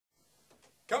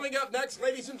Coming up next,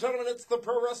 ladies and gentlemen, it's the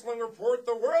Pro Wrestling Report,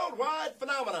 the worldwide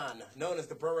phenomenon known as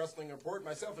the Pro Wrestling Report.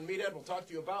 Myself and Meathead will talk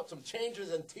to you about some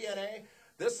changes in TNA,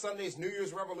 this Sunday's New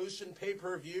Year's Revolution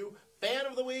pay-per-view, Fan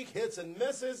of the Week, hits and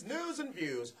misses, news and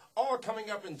views, all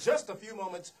coming up in just a few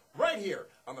moments right here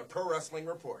on the Pro Wrestling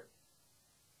Report.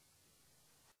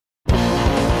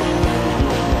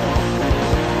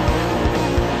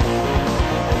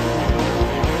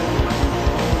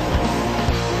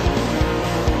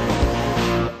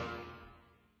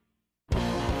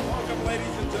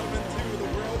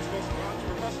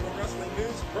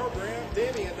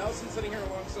 Sitting here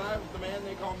alongside with the man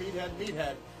they call Meathead.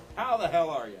 Meathead, how the hell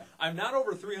are you? I'm not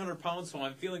over 300 pounds, so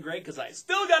I'm feeling great because I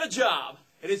still got a job.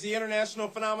 It is the international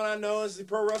phenomenon known as the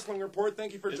Pro Wrestling Report.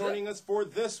 Thank you for joining us for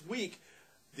this week,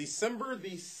 December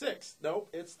the 6th. Nope,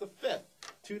 it's the 5th,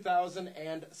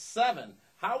 2007.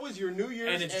 How was your New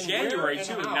Year's? And it's January,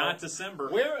 too, not December.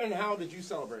 Where and how did you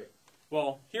celebrate?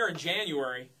 Well, here in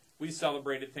January, we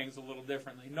celebrated things a little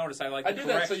differently. Notice I like to correct.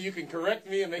 I do that so you can correct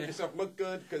me and make yourself look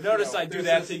good. Notice I do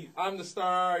that to... I'm the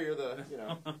star, you're the,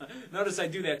 Notice I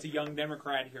do that to Young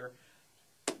Democrat here.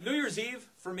 New Year's Eve,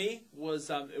 for me, was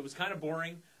it was kind of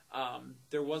boring.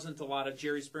 There wasn't a lot of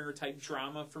Jerry Springer-type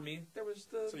drama for me. There was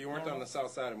the... So you weren't on the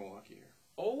south side of Milwaukee here?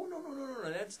 Oh, no.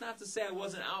 That's not to say I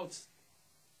wasn't out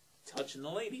touching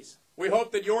the ladies. We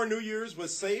hope that your New Year's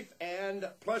was safe and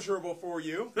pleasurable for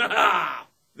you.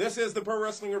 This is the Pro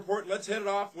Wrestling Report. Let's hit it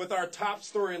off with our top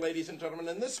story, ladies and gentlemen.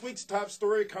 And this week's top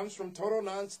story comes from Total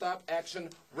Nonstop Action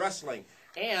Wrestling.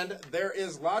 And there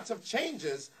is lots of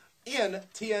changes in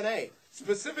TNA.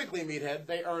 Specifically, Meathead,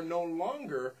 they are no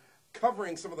longer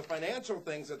covering some of the financial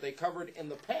things that they covered in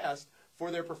the past for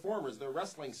their performers, their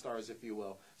wrestling stars, if you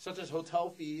will, such as hotel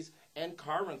fees and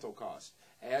car rental costs.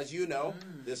 As you know,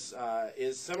 this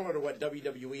is similar to what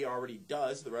WWE already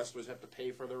does. The wrestlers have to pay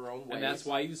for their own ways. And that's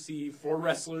why you see 4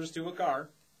 wrestlers to a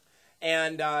car.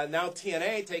 And now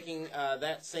TNA taking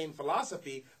that same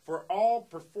philosophy for all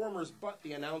performers but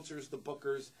the announcers, the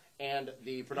bookers, and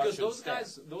the production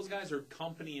staff. Those guys are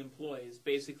company employees.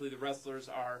 Basically, the wrestlers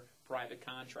are private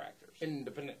contractors.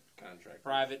 Independent contractors.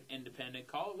 Private, independent.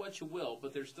 Call it what you will,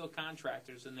 but they're still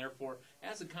contractors. And therefore,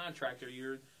 as a contractor,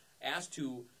 you're asked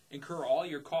to incur all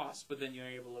your costs, but then you're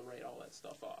able to write all that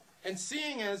stuff off. And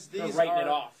seeing as these writing it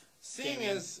off. Seeing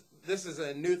as this is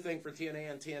a new thing for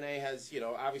TNA, and TNA has,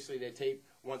 obviously they tape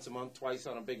once a month, twice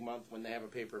on a big month when they have a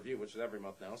pay-per-view, which is every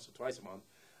month now, so twice a month.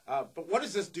 But what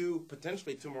does this do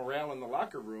potentially to morale in the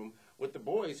locker room with the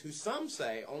boys, who some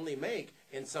say only make,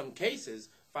 in some cases,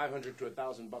 $500 to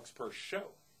 $1,000 per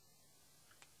show?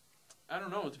 I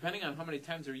don't know. Depending on how many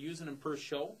times they're using them per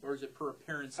show, or is it per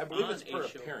appearance? I believe it's per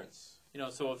appearance.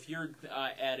 So if you're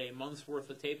at a month's worth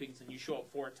of tapings and you show up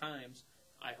 4 times,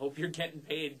 I hope you're getting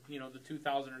paid, the $2,000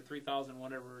 or $3,000,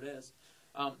 whatever it is.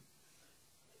 I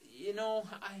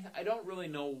don't really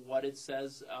know what it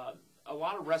says. A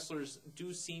lot of wrestlers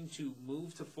do seem to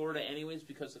move to Florida anyways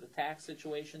because of the tax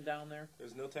situation down there.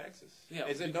 There's no taxes. Yeah,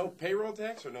 is it no payroll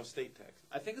tax or no state taxes?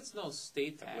 I think it's no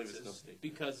state taxes. I believe it's no state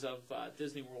because of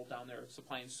Disney World down there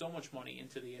supplying so much money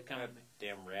into the economy. That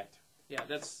damn rat. Yeah,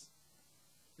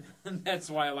 that's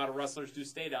why a lot of wrestlers do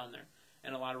stay down there.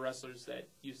 And a lot of wrestlers that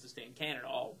used to stay in Canada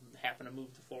all happen to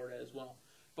move to Florida as well.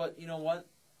 But you know what?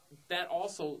 That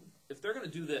also, if they're going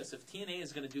to do this, if TNA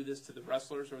is going to do this to the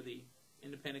wrestlers or the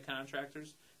independent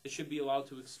contractors, they should be allowed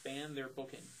to expand their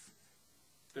booking.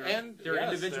 Their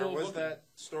individual there was that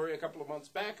story a couple of months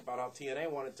back about how TNA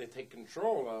wanted to take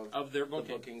control of their the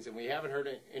bookings, and we haven't heard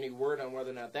any word on whether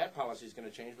or not that policy is going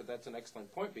to change, but that's an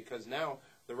excellent point because now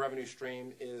the revenue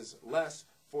stream is less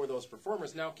for those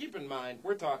performers. Now, keep in mind,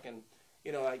 we're talking,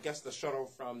 I guess the shuttle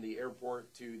from the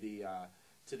airport to the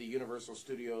Universal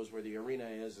Studios where the arena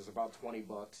is about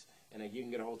 $20, and you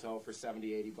can get a hotel for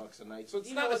 $70, $80 a night. So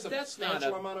it's not a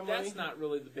substantial amount of money. That's not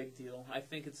really the big deal. I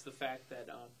think it's the fact that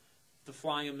to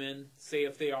fly them in, say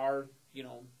if they are,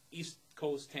 East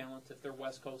Coast talent, if they're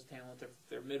West Coast talent, if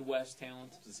they're Midwest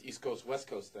talent. It's this East Coast, West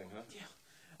Coast thing, huh?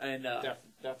 Yeah. And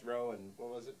Death Row and what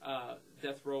was it?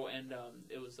 Death Row and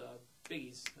it was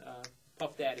Biggie's,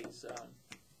 Puff Daddy's,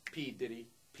 P. Diddy.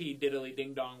 P. Diddly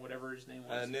Ding Dong, whatever his name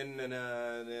was. And then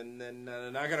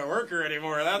not going to work her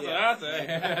anymore. That's what I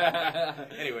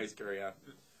say. Anyways, carry on.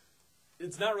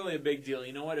 It's not really a big deal.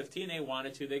 You know what? If TNA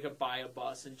wanted to, they could buy a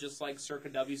bus and just like Circa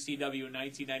WCW in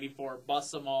 1994,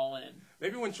 bus them all in.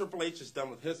 Maybe when Triple H is done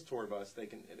with his tour bus, they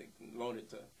can loan it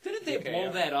to... Didn't they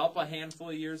blow that up a handful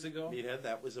of years ago? Meathead,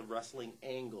 that was a wrestling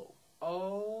angle.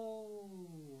 Oh...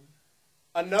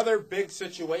 Another big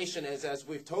situation is, as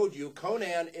we've told you,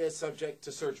 Conan is subject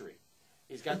to surgery.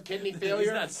 He's got kidney He's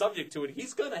failure. not subject to it.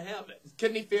 He's going to have it.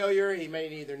 Kidney failure. He may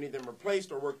either need them replaced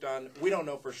or worked on. We don't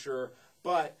know for sure.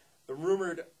 But the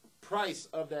rumored price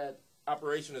of that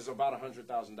operation is about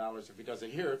 $100,000 if he does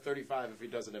it here, $35,000 if he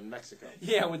does it in Mexico.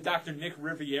 Yeah, with Dr. Nick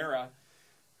Riviera.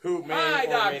 Who may Hi,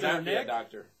 or may Dr. not be a Nick.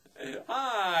 doctor.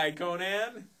 Hi,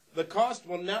 Conan. The cost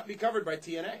will not be covered by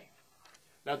TNA.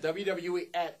 Now, WWE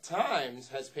at times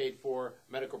has paid for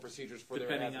medical procedures for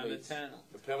Depending their on the athletes. talent.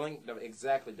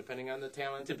 Depending on the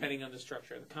talent. Depending on the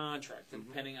structure of the contract.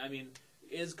 Depending, I mean,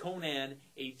 is Conan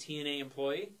a TNA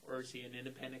employee or is he an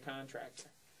independent contractor?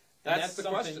 And That's the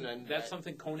question. And that's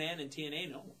something Conan and TNA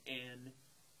know. And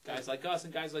guys like us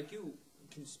and guys like you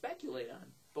can speculate on.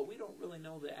 But we don't really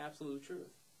know the absolute truth.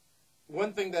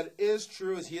 One thing that is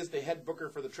true is he is the head booker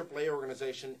for the AAA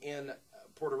organization in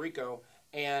Puerto Rico,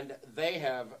 and they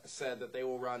have said that they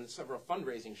will run several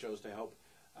fundraising shows to help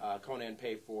Conan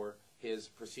pay for his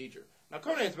procedure. Now,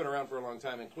 Conan's been around for a long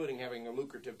time, including having a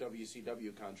lucrative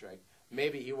WCW contract.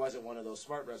 Maybe he wasn't one of those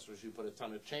smart wrestlers who put a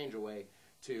ton of change away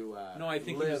to No, I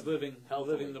think he was living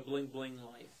healthily. the bling-bling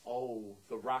life. Oh,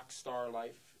 the rock star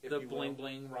life, if The you will.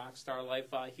 bling-bling rock star life.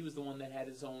 He was the one that had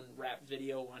his own rap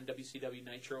video on WCW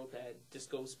Nitro that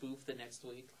Disco spoofed the next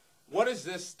week. What does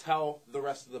this tell the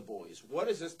rest of the boys? What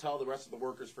does this tell the rest of the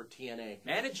workers for TNA?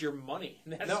 Manage your money.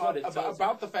 That's No, what it tells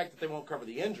about the fact that they won't cover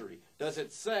the injury. Does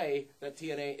it say that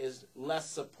TNA is less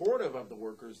supportive of the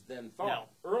workers than thought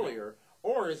earlier,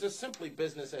 or is this simply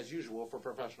business as usual for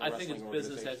professional wrestling I think it's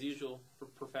business organizations? as usual for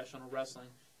professional wrestling.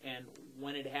 And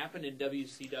when it happened in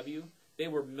WCW, they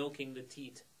were milking the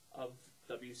teat of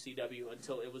WCW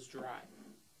until it was dry.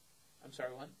 I'm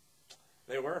sorry, what?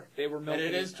 They were. They were milking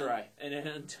And it is dry. And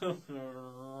until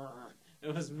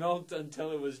it was milked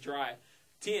until it was dry.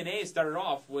 TNA started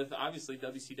off with, obviously,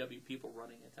 WCW people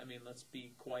running it. I mean, let's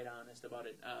be quite honest about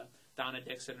it. Donna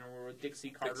Dixon or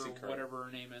Dixie Carter, or whatever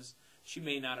her name is, she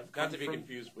may not have come Not to be from,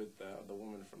 confused with the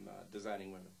woman from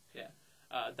Designing Women. Yeah,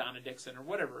 Donna Dixon or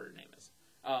whatever her name is.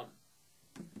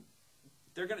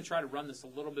 They're going to try to run this a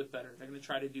little bit better. They're going to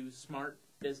try to do smart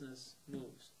business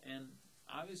moves. And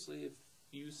obviously, if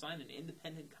you sign an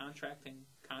independent contract,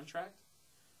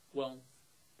 well,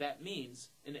 that means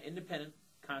an independent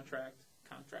contract,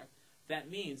 that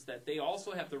means that they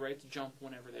also have the right to jump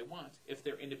whenever they want if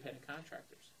they're independent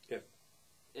contractors. If.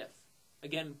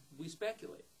 Again, we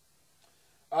speculate.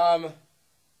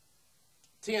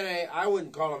 TNA, I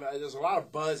wouldn't call them. There's a lot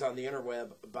of buzz on the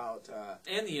interweb about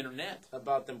And the internet.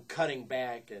 about them cutting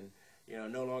back and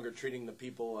no longer treating the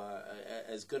people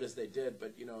as good as they did.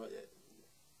 But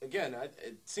again,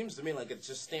 it seems to me like it's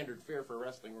just standard fare for a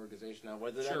wrestling organization now.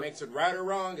 Whether that makes it right or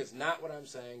wrong is not what I'm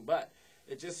saying, but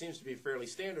it just seems to be fairly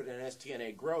standard. And as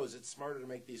TNA grows, it's smarter to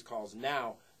make these calls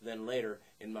now than later,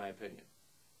 in my opinion.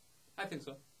 I think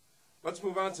so. Let's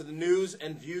move on to the news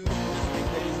and views this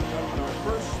week, ladies and gentlemen. Our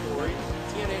first story,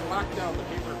 TNA Lockdown, the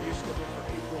pay-per-view scheduled for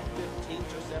April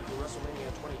 15th, just after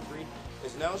WrestleMania 23,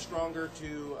 is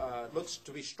now looks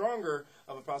to be stronger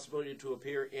of a possibility to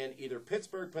appear in either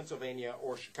Pittsburgh, Pennsylvania,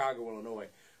 or Chicago, Illinois,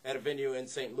 at a venue in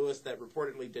St. Louis that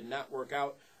reportedly did not work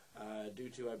out due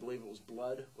to, I believe it was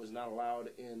blood, was not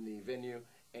allowed in the venue,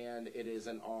 and it is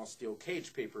an all-steel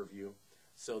cage pay-per-view.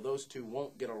 So those two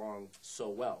won't get along so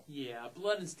well. Yeah,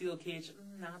 blood and steel cage,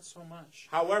 not so much.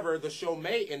 However, the show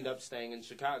may end up staying in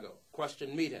Chicago.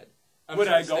 Question Meathead. Would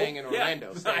I go? Staying in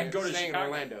Orlando. Yeah, I'd go to staying Chicago. in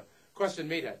Orlando. Question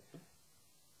Meathead.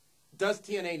 Does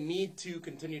TNA need to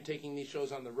continue taking these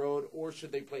shows on the road, or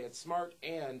should they play it smart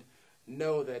and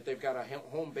know that they've got a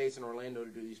home base in Orlando to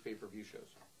do these pay-per-view shows?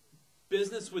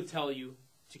 Business would tell you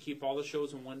to keep all the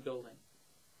shows in one building.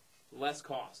 Less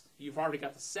cost. You've already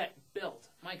got the set built.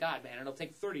 My God, man, it'll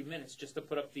take 30 minutes just to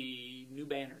put up the new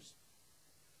banners.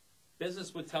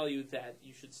 Business would tell you that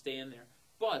you should stay in there.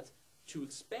 But to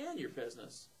expand your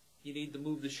business, you need to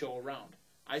move the show around.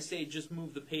 I say just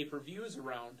move the pay-per-views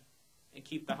around and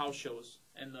keep the house shows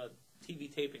and the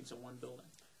TV tapings in one building.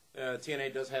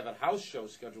 TNA does have a house show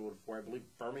scheduled for, I believe,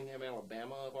 Birmingham,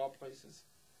 Alabama, of all places.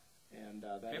 And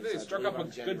that Maybe is, they I struck believe, up a on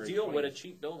good January deal 20th. with a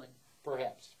cheap building.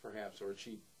 Perhaps, or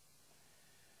cheap.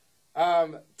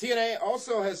 TNA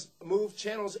also has moved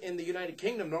channels in the United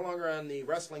Kingdom, no longer on the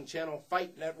wrestling channel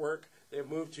Fight Network. They've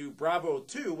moved to Bravo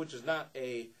 2, which is not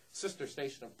a sister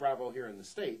station of Bravo here in the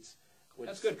States, which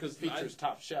That's good, 'cause features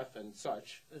Top Chef and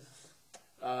such.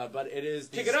 But it is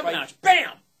the Kick it up a Spike- notch.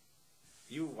 Bam!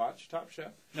 You watch Top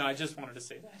Chef? No, I just wanted to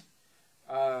say that.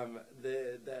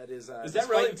 That is Is the that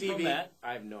really Spike TV. from that?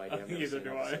 I have no idea. I've never Neither seen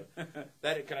do an I. episode.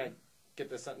 That can I get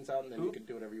the sentence out and then you can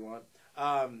do whatever you want.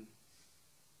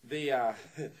 The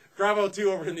Bravo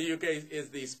 2 over in the UK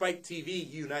is the Spike TV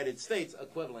United States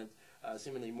equivalent,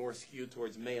 seemingly more skewed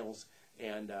towards males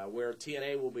and where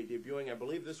TNA will be debuting, I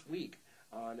believe, this week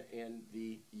in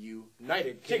the United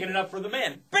Kingdom. Kicking it up for the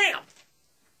man. Bam!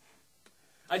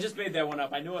 I just made that one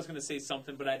up. I knew I was going to say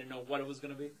something, but I didn't know what it was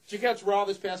going to be. Did you catch Raw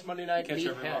this past Monday night? Catch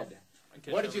every Raw.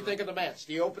 What did you think of the match?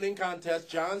 The opening contest,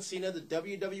 John Cena, the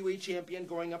WWE Champion,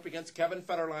 going up against Kevin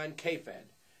Federline, K-Fed.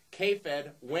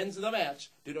 K-Fed wins the match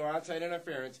due to outside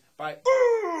interference by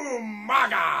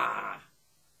Umaga.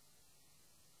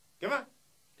 Come on.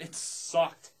 It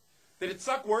sucked. Did it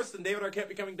suck worse than David Arquette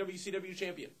becoming WCW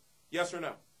Champion? Yes or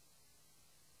no?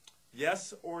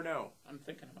 Yes or no? I'm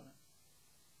thinking about it.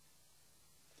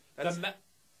 That's...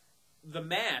 The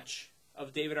match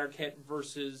of David Arquette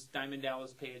versus Diamond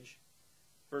Dallas Page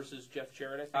versus Jeff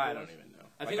Jarrett, I don't even know.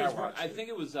 I think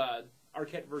it was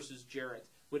Arquette versus Jarrett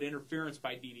with interference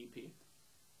by DDP.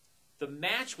 The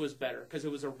match was better because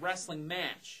it was a wrestling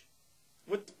match.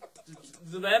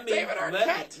 Let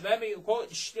me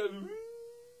quote.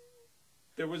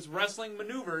 There was wrestling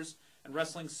maneuvers and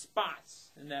wrestling spots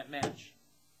in that match.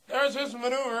 There's his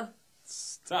maneuver.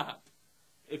 Stop.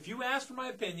 If you ask for my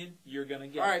opinion, you're going to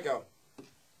get it. All right, go.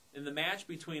 In the match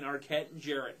between Arquette and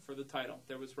Jarrett for the title,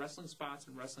 there was wrestling spots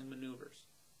and wrestling maneuvers.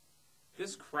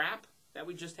 This crap that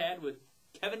we just had with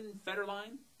Kevin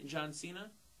Federline and John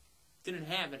Cena didn't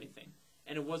have anything.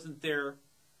 And it wasn't there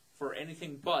for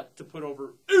anything but to put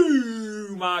over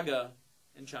Umaga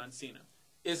and John Cena.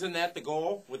 Isn't that the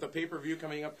goal with the pay-per-view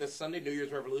coming up this Sunday, New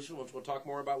Year's Revolution, which we'll talk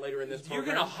more about later in this program?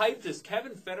 You're going to hype this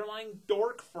Kevin Federline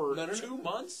dork for 2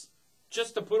 months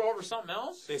just to put over something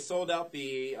else? They sold out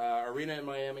the arena in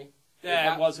Miami.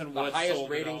 That wasn't what the highest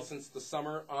sold rating it out. since the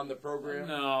summer on the program.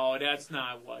 No, that's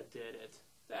not what did it.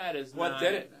 That is what not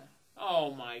did it.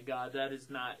 Oh my God, that is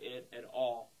not it at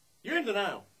all. You're in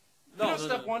denial. No,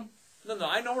 step one. No,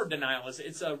 I know where denial is.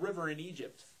 It's a river in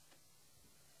Egypt.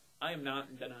 I am not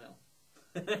in denial.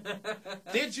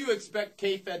 Did you expect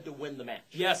K-Fed to win the match?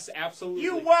 Yes, absolutely.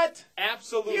 You what?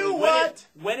 Absolutely. You what?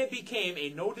 When it became a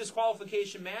no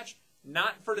disqualification match,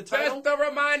 not for the title. Just a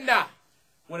reminder.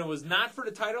 When it was not for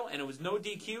the title and it was no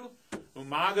DQ,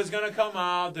 Umaga's going to come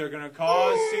out. They're going to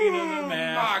cause Cena in the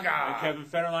match. Umaga. And Kevin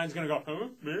Federline's going to go, huh?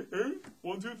 Me?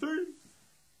 1, 2, 3.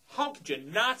 How could you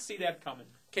not see that coming?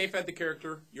 K-Fed the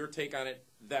character. Your take on it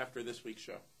after this week's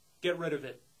show. Get rid of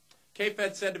it.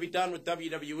 K-Fed said to be done with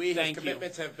WWE. His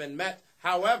commitments have been met.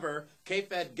 However,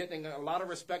 K-Fed getting a lot of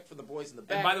respect for the boys in the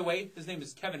back. And by the way, his name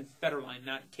is Kevin Federline,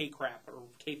 not K-Crap or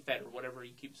K-Fed or whatever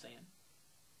you keep saying.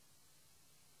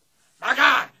 My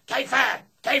God! K-Fed!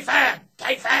 K-Fed!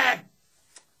 K-Fed!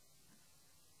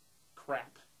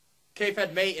 Crap.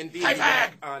 K-Fed may indeed be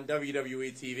back on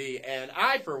WWE TV, and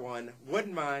I, for one,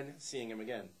 wouldn't mind seeing him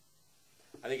again.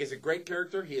 I think he's a great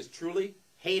character. He is truly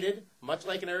hated, much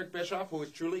like an Eric Bischoff, who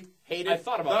is truly hated, I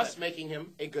thought about thus that. making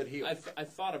him a good heel. I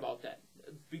thought about that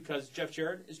because Jeff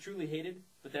Jarrett is truly hated,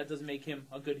 but that doesn't make him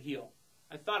a good heel.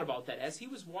 I thought about that. As he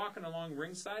was walking along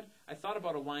ringside, I thought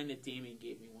about a line that Damien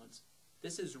gave me once.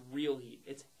 This is real heat.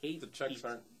 It's hate The checks heat.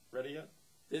 aren't ready yet?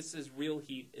 This is real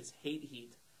heat. It's hate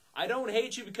heat. I don't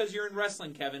hate you because you're in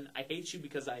wrestling, Kevin. I hate you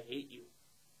because I hate you.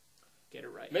 Get it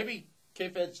right. Maybe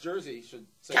K-Fed's jersey should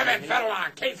say... Kevin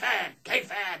Federline, K-Fed,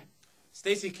 K-Fed.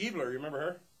 Stacy Keibler, you remember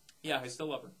her? Yeah, I still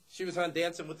love her. She was on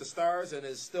Dancing with the Stars and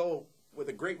is still with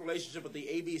a great relationship with the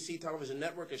ABC television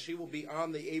network, as she will be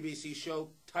on the ABC show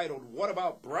titled What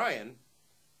About Brian?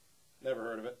 Never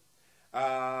heard of it.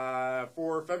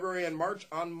 For February and March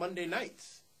on Monday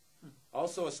nights.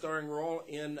 Also a starring role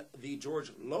in the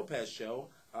George Lopez show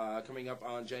coming up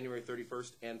on January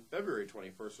 31st and February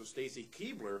 21st. So Stacy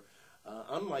Keibler,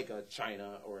 unlike a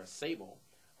Chyna or a Sable,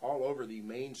 all over the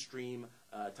mainstream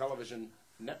television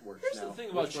networks Here's now. the thing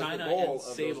about which was Chyna the goal and of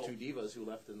Sable. those two divas who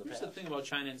left in the Here's past. the thing about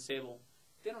Chyna and Sable.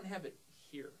 They don't have it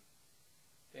here.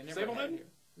 They never Sable had it didn't? here.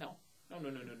 No.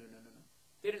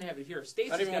 They didn't have it here.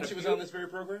 Stacey's Not even got when a she was few- on this very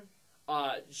program?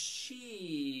 No.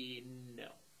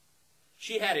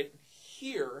 She had it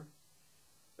here,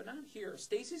 but not here.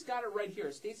 Stacy's got it right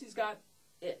here. Stacy's got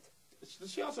it.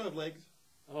 Does she also have legs?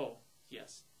 Oh,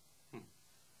 yes.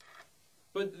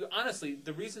 But honestly,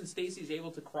 the reason Stacy's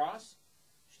able to cross,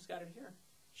 she's got it here.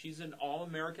 She's an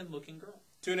all-American looking girl.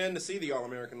 Tune in to see the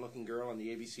All-American Looking Girl on the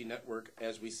ABC network,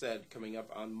 as we said, coming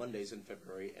up on Mondays in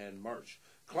February and March.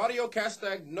 Claudio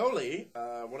Castagnoli,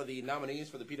 one of the nominees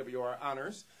for the PWR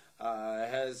Honors,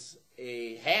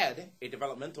 had a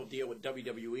developmental deal with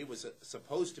WWE, was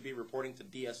supposed to be reporting to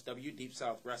DSW, Deep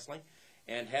South Wrestling,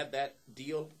 and had that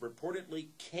deal reportedly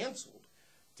canceled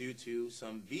due to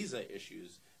some visa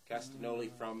issues. Castagnoli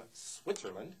from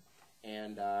Switzerland,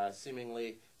 and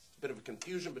seemingly a bit of a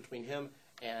confusion between him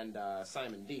and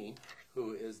Simon Dean,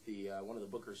 who is the one of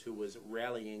the bookers who was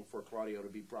rallying for Claudio to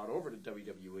be brought over to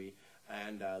WWE.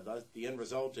 And thus the end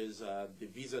result is the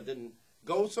visa didn't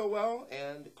go so well,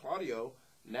 and Claudio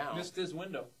now Missed his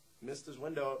window.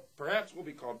 Perhaps will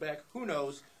be called back. Who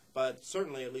knows? But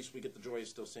certainly, at least we get the joy of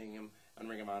still seeing him on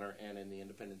Ring of Honor and in the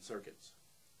independent circuits.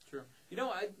 True. You know,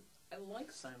 I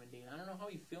like Simon Dean. I don't know how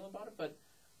you feel about it, but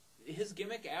his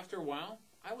gimmick, after a while,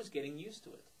 I was getting used to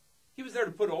it. He was there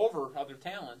to put over other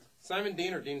talent. Simon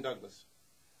Dean or Dean Douglas?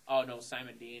 Oh, no,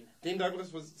 Simon Dean.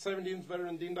 Simon Dean's better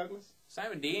than Dean Douglas?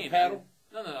 Simon Dean. Paddle?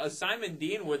 No, Simon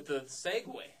Dean with the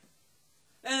Segway.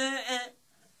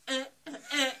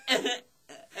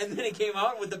 And then he came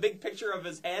out with the big picture of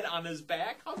his head on his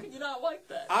back. How can you not like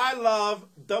that? I love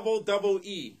Double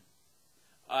E.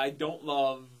 I don't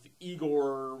love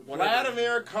Igor. Whatever.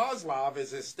 Vladimir Kozlov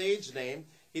is his stage name.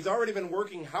 He's already been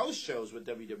working house shows with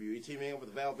WWE, teaming up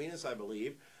with Val Venus, I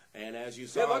believe. And as you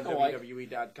saw on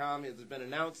WWE.com, it has been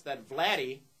announced that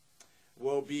Vladdy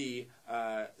will be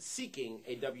seeking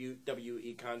a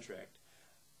WWE contract.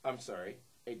 I'm sorry,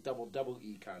 a Double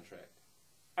E contract.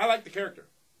 I like the character.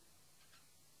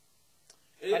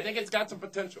 I think it's got some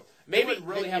potential. Maybe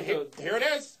really have to. Here it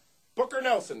is. Booker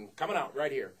Nelson coming out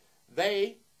right here.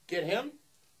 They get him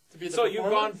to be the So performer.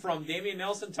 you've gone from Damian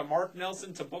Nelson to Mark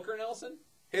Nelson to Booker Nelson?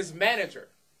 His manager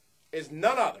is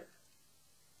none other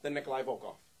than Nikolai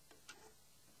Volkov.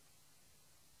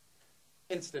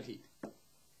 Instant heat.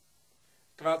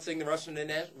 Come out sing the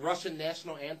Russian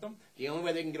national anthem. The only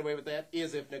way they can get away with that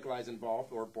is if Nikolai's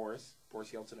involved, or Boris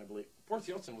Yeltsin, I believe. Boris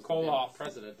Yeltsin was Koloff. the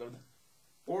president of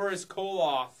Boris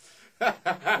Koloff.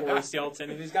 Boris Yeltsin.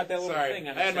 And he's got that little Sorry, thing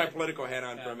on I his had my head. political hat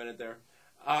on for a minute there.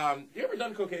 You ever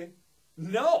done cocaine?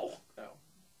 No. No.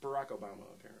 Barack Obama,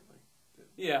 apparently.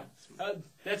 Yeah.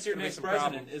 That's your Gonna be next some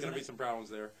president, problems. isn't Gonna it? be some problems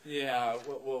there. Yeah.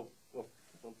 We'll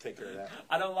take care of that.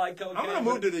 I don't like cocaine. I'm gonna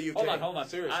move to the UK. Hold on.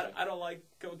 Seriously. I don't like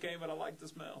cocaine, but I like the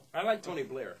smell. I like Tony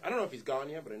Blair. I don't know if he's gone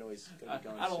yet, but I know he's gonna be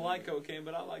gone I don't soon. like cocaine,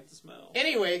 but I like the smell.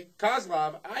 Anyway,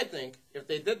 Kozlov, I think if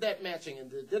they did that matching and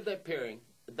they did that pairing,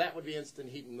 that would be instant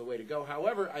heat and the way to go.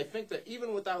 However, I think that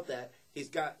even without that, he's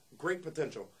got great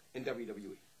potential in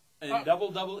WWE. And Double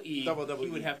E, Double he E.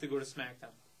 would have to go to SmackDown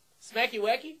Smacky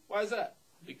Wacky? Why is that?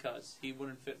 because he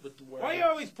wouldn't fit with the world. Why are you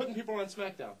always putting people on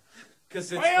SmackDown?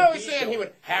 Because Why are you always saying he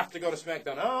would have to go to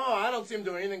SmackDown? Oh, I don't see him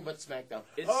doing anything but SmackDown.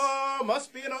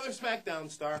 Must be another SmackDown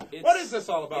star. What is this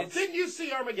all about? Didn't you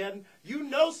see Armageddon? You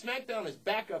know SmackDown is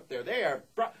back up there. They are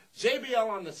JBL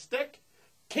on the stick,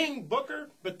 King Booker,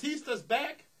 Batista's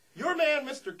back, your man,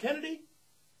 Mr. Kennedy.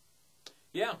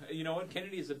 Yeah, you know what?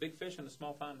 Kennedy is a big fish in a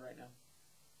small pond right now.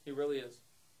 He really is.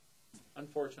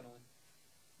 Unfortunately.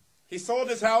 He sold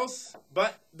his house,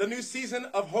 but the new season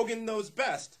of Hogan Knows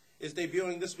Best is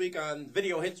debuting this week on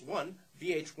Video Hits 1,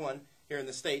 VH1, here in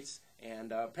the States.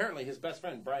 And apparently his best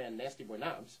friend, Brian Nasty Boy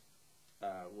Knobs,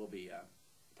 will be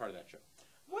part of that show.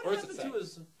 What Or is happened it to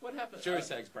his... What happened... Jerry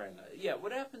Sags Brian. Yeah,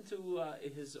 what happened to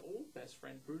his old best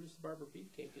friend, Brutus the Barber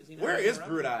Beefcake? Is he not Where is around?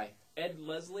 Brudeye? Ed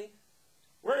Leslie?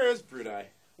 Where is Brudeye?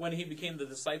 When he became the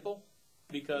disciple?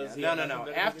 Because he No. had nothing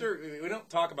better to After we don't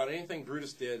talk about anything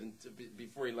Brutus did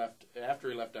before he left. After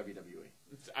he left WWE, do?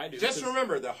 I do. just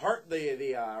remember the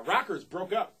Rockers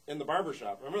broke up in the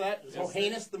barbershop. Remember that? It was so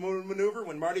heinous the maneuver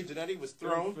when Marty Jannetty was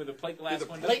thrown for the plate glass through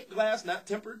the window. plate glass, not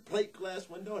tempered plate glass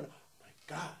window, and oh my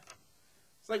God,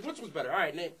 it's like which was better? All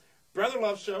right, name Brother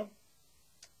Love Show,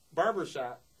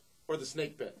 Barbershop, or the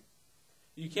Snake Pit.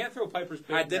 You can't throw Piper's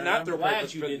Pit. I in did there, not and throw I'm glad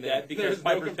Piper's you Pit did in there. that because There's no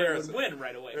Piper's Pit would comparison. win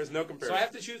right away. There's no comparison. So I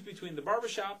have to choose between the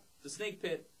Barbershop, the Snake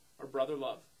Pit, or Brother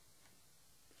Love.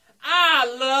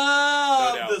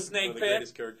 I love the Snake the Pit.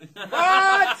 greatest character.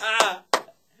 What?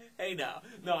 Hey now.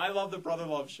 No, I love the Brother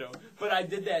Love show. But I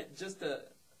did that just to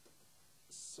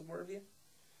swerve you.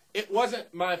 It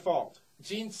wasn't my fault.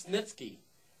 Gene Snitsky,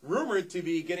 rumored to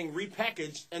be getting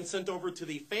repackaged and sent over to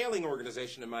the failing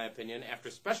organization, in my opinion,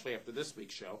 especially after this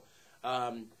week's show,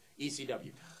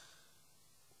 ECW.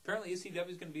 Apparently ECW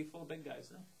is going to be full of big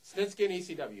guys now. Snitsky and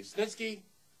ECW. Snitsky,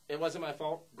 it wasn't my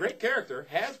fault. Great character,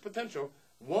 has potential,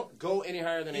 won't go any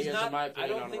higher than he is, in my opinion, I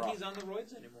don't on think Raw. he's on the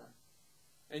roids anymore.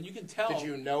 And you can tell. Did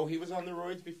you know he was on the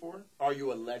roids before? Are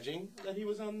you alleging that he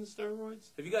was on the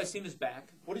steroids? Have you guys seen his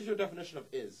back? What is your definition of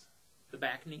is? The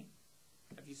back knee?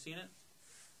 Have you seen it?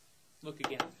 Look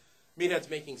again. Meathead's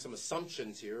making some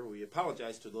assumptions here. We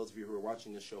apologize to those of you who are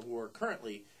watching this show who are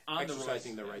currently On the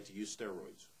exercising roids, their yeah. right to use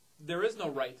steroids. There is no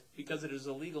right because it is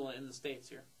illegal in the States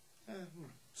here.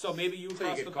 So maybe you So you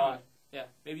across get the caught. pond. Yeah,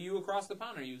 maybe you across the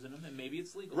pond are using them, and maybe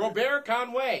it's legal. Robert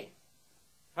Conway.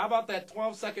 How about that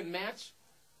 12-second match?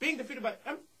 Being defeated by...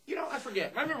 You know, I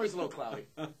forget. My memory's a little cloudy.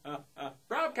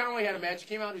 Rob Conway had a match. He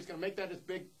came out. He was going to make that his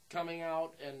big coming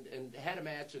out and had a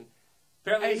match. And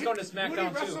Apparently he's going to who did SmackDown,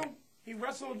 he wrestle? too. He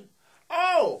wrestled...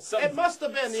 Oh! Some- it must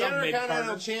have been the some Intercontinental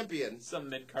mid-carders. Champion, Some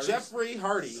mid-carders. Jeffrey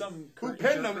Hardy, Some who curtain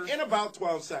pinned him jerkers. in about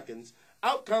 12 seconds.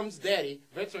 Out comes Daddy,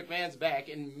 Vince McMahon's back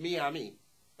in Miami,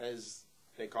 as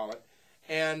they call it.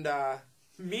 And,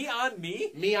 Me on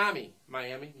me? Miami.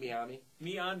 Me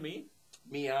on me?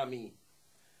 Miami.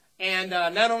 And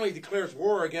not only declares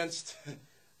war against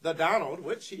the Donald,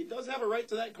 which he does have a right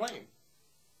to that claim.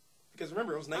 Because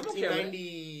remember, it was I'm okay with it.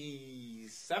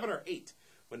 1997 or 8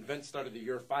 when Vince started the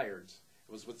You're Fired.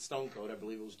 It was with Stone Cold. I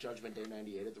believe it was Judgment Day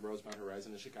 98 at the Rosemont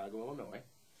Horizon in Chicago, Illinois.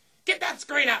 Get that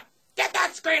screen up! Get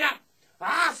that screen up!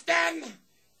 Austin,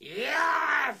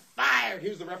 you're fired! He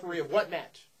was the referee of what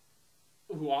match?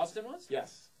 Who Austin was?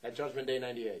 Yes, at Judgment Day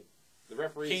 98. The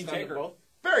referee Kane stunned them Taker. both.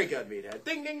 Very good, Meathead.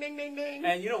 Ding, ding, ding, ding, ding.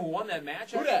 And you know who won that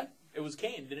match? Who actually? dat? It was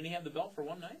Kane. Didn't he have the belt for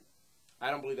one night?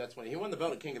 I don't believe that's when he won the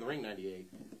belt at King of the Ring 98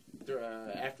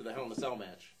 after the Hell in a Cell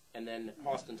match. And then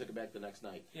Austin took it back the next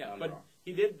night. Yeah, on but Raw.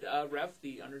 he did ref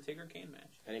the Undertaker-Kane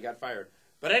match. And he got fired.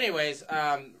 But anyways,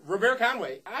 Robert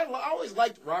Conway. I always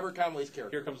liked Robert Conway's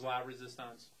character. Here comes La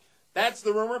Resistance. That's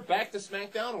the rumor. Back to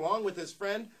SmackDown along with his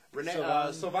friend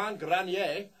Sylvain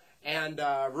Grenier. And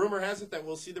rumor has it that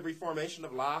we'll see the reformation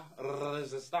of La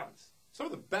Resistance. Some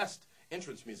of the best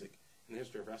entrance music in the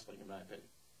history of wrestling, in my opinion.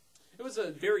 It was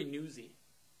a very newsy.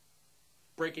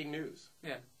 Breaking news.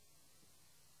 Yeah.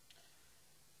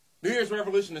 New Year's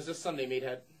Revolution is this Sunday,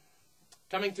 Meathead.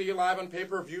 Coming to you live on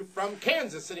pay-per-view from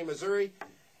Kansas City, Missouri.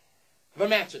 The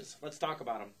matches. Let's talk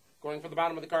about them. Going for the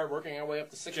bottom of the card, working our way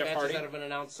up to 6 Jeff matches Hardy. that have been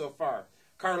announced so far.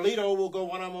 Carlito will go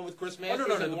one-on-one with Chris Masters.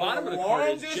 no, in the one bottom of of the the card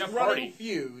is longest Jeff running Hardy.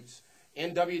 feuds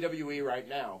in WWE right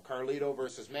now. Carlito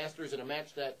versus Masters in a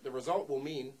match that the result will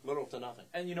mean little to nothing.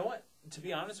 And you know what? To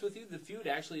be honest with you, the feud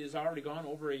actually has already gone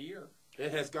over a year.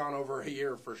 It has gone over a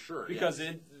year for sure. Because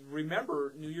yes.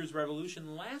 remember New Year's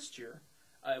Revolution last year,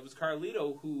 it was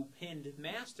Carlito who pinned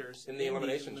Masters In the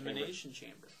Elimination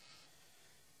Chamber.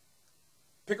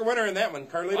 Pick a winner in that one.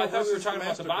 Carlito I thought we were versus talking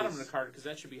about the bottom of Masterpiece. the card because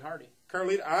that should be Hardy.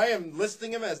 Carlito, I am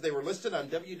listing them as they were listed on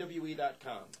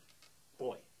WWE.com.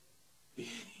 Boy.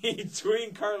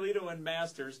 Between Carlito and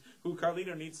Masters, who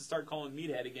Carlito needs to start calling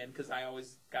Meathead again because I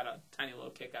always got a tiny little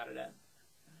kick out of that.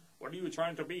 What are you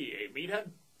trying to be, a Meathead?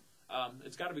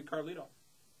 It's got to be Carlito.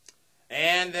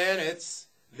 And then it's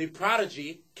the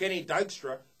prodigy, Kenny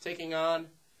Dykstra, taking on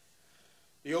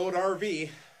the old RV,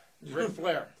 Ric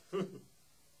Flair.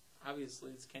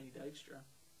 Obviously, it's Kenny Dykstra.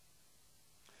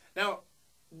 Now,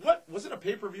 what was it a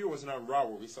pay-per-view or was it on Raw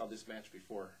where we saw this match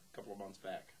before, a couple of months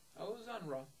back? Oh, it was on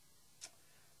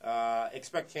Raw.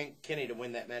 Expect Kenny to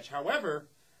win that match. However,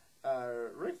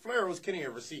 Ric Flair owes Kenny a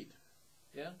receipt.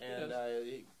 Yeah, And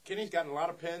Kenny's gotten a lot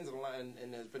of pins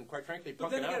and has been, quite frankly,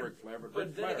 punking out Ric Flair.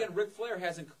 But then again, Ric Flair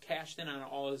hasn't cashed in on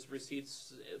all his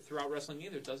receipts throughout wrestling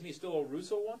either, doesn't he? Still owe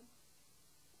Russo one?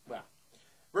 Well,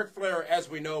 Ric Flair, as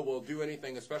we know, will do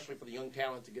anything, especially for the young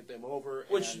talent, to get them over.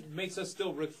 Which and, makes us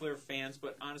still Ric Flair fans,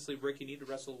 but honestly, Rick, you need to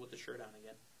wrestle with the shirt on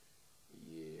again.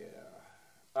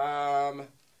 yeah.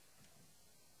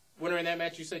 Winner in that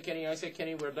match, you say Kenny, I say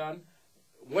Kenny, we're done.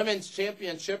 Women's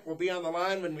Championship will be on the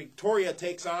line when Victoria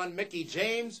takes on Mickie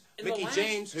James. In the Mickie last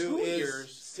James, who 2 is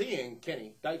years- seeing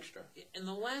Kenny Dykstra. In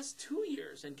the last 2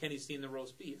 years, and Kenny's seen the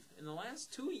roast beef, in the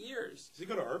last 2 years... Does he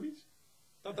go to Arby's?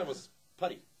 I thought that was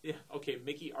Putty. Yeah, okay,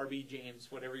 Mickey R.B.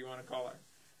 James, whatever you want to call her.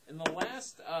 In the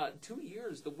last 2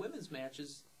 years, the women's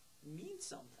matches mean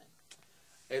something.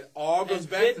 It all goes And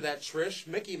back to that Trish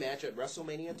Mickey match at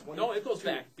WrestleMania 20. No, it goes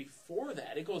back before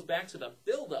that. It goes back to the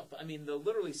build-up. I mean, the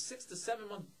literally 6 to 7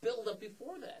 month build-up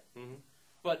before that. Mm-hmm.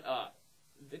 But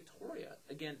Victoria,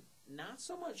 again, not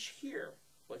so much here.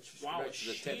 But wow, back to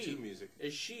the tattoo music.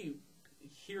 Is she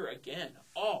here again?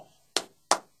 Oh,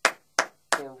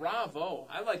 bravo!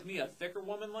 I like me a thicker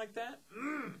woman like that.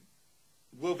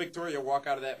 Will Victoria walk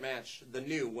out of that match the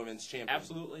new women's champion?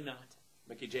 Absolutely not.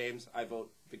 Mickie James, I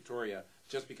vote Victoria,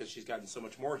 just because she's gotten so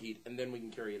much more heat, and then we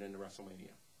can carry it into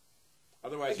WrestleMania.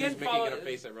 Otherwise, who's Mickie going to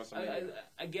face at WrestleMania?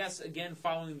 I guess, again,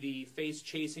 following the face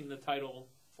chasing the title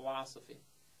philosophy.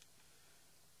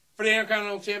 For the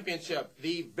Intercontinental Championship,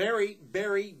 the very,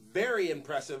 very, very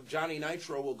impressive Johnny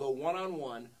Nitro will go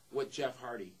one-on-one with Jeff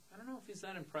Hardy. I don't know if he's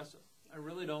that impressive. I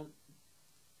really don't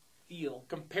feel.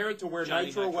 Compared to where Johnny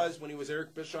Nitro Nitro was when he was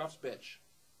Eric Bischoff's bitch.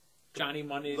 Johnny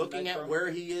Monday. Looking Nitro. at where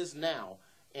he is now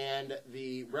and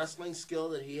the wrestling skill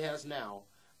that he has now,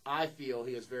 I feel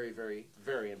he is very, very,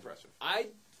 very impressive. I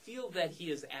feel that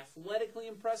he is athletically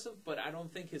impressive, but I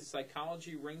don't think his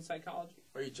psychology, ring psychology.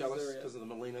 Are you jealous there because of the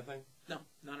Melina thing? No,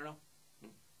 not at all.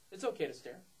 It's okay to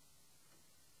stare.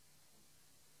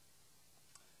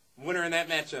 Winner in that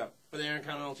matchup for the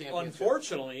Intercontinental Championship.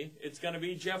 Unfortunately, it's going to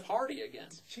be Jeff Hardy again.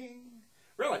 Ching.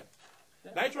 Really?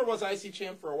 Yeah. Nitro was IC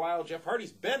champ for a while. Jeff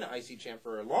Hardy's been IC champ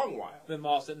for a long while. Then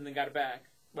lost it and then got it back.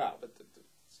 Well, but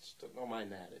don't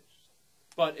mind that.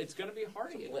 But it's going to be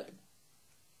Hardy It's a again. blip.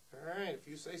 All right, if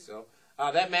you say so.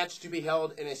 That match to be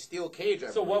held in a steel cage, I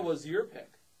So believe. what was your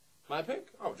pick? My pick?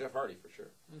 Oh, Jeff Hardy for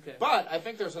sure. Okay. But I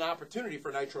think there's an opportunity for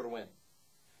Nitro to win.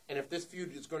 And if this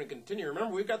feud is going to continue,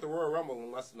 remember, we've got the Royal Rumble in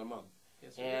less than a month.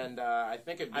 Yes, we And I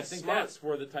think it'd be I think smart. that's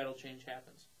where the title change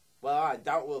happens. Well, I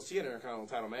doubt we'll see an Intercontinental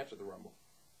title match at the Rumble.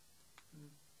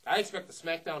 I expect the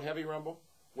SmackDown Heavy Rumble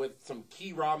with some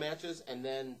key Raw matches and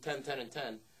then 10, 10, and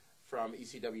 10 from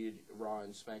ECW, Raw,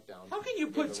 and SmackDown. How can you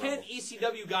in put the 10 Rumble.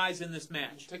 ECW guys in this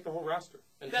match? Take the whole roster.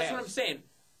 And That's Taz. what I'm saying.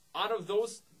 Out of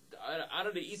those, out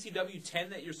of the ECW 10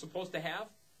 that you're supposed to have,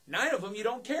 9 of them you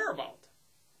don't care about.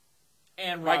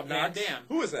 And Rob Van Knox. Dam.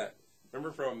 Who was that?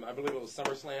 Remember from, I believe it was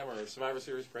SummerSlam or Survivor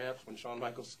Series perhaps, when Shawn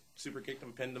Michaels super kicked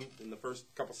him, pinned him in the first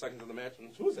couple seconds of the match.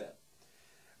 And who was that?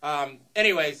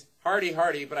 Anyways,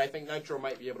 Hardy, but I think Nitro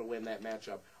might be able to win that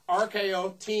matchup.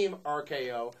 RKO, Team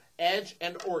RKO, Edge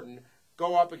and Orton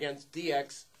go up against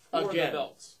DX For again. the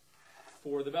belts.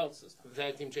 For the belt system. The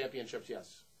Tag Team Championships,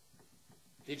 yes.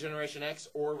 D-Generation X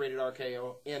or Rated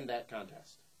RKO in that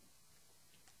contest.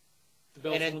 The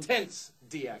belts An will- intense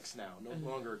DX now, no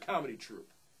longer a comedy troupe,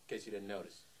 in case you didn't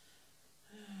notice.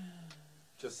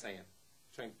 Just saying.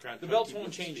 the belts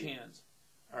won't change hands.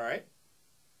 All right.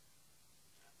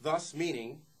 Thus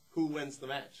meaning, who wins the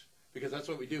match? Because that's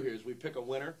what we do here, is we pick a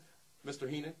winner. Mr.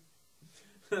 Heenan?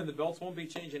 The belts won't be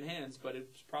changing hands, but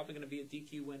it's probably going to be a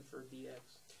DQ win for DX.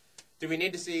 Do we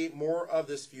need to see more of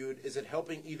this feud? Is it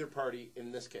helping either party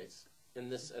in this case? At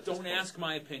this Don't point? ask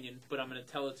my opinion, but I'm going to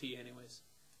tell it to you anyways.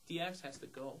 DX has to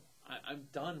go. I'm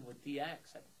done with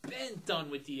DX. I've been done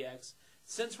with DX.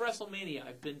 Since WrestleMania,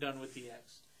 I've been done with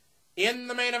DX. In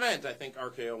the main event, I think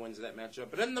RKO wins that matchup.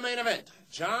 But in the main event,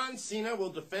 John Cena will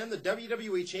defend the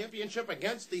WWE Championship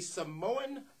against the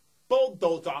Samoan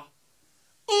Bulldozer.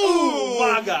 Ooh,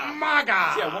 MAGA.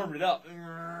 MAGA! See, I warmed it up.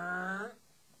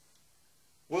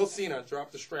 Will Cena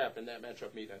drop the strap in that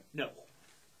matchup meeting? No.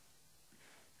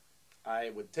 I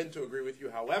would tend to agree with you.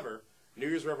 However, New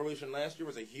Year's Revolution last year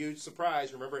was a huge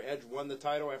surprise. Remember, Edge won the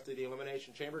title after the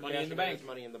Elimination Chamber. Money in the cashing Bank. his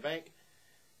Money in the Bank.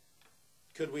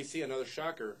 Could we see another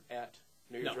shocker at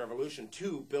New Year's No. Revolution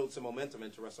to build some momentum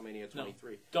into WrestleMania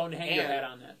 23? Don't hang your And hat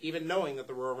on that. Even knowing that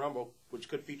the Royal Rumble, which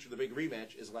could feature the big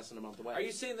rematch, is less than a month away. Are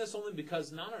you saying this only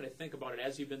because, now that I think about it,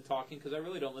 as you've been talking, because I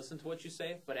really don't listen to what you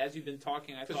say, but as you've been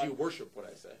talking, I Because thought, you worship what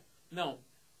I say. no,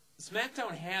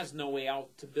 SmackDown has no way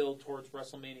out to build towards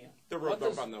WrestleMania. They're What roped up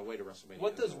does- on the way to WrestleMania.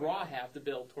 What does There's no way. Raw have to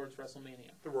build towards WrestleMania?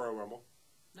 The Royal Rumble.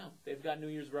 No, they've got New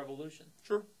Year's Revolution.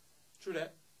 True. True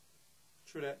that.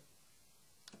 True that.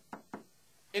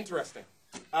 Interesting.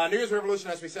 New Year's Revolution,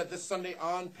 as we said, this Sunday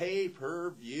on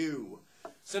pay-per-view.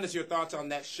 Send us your thoughts on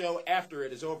that show after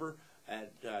it is over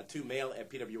to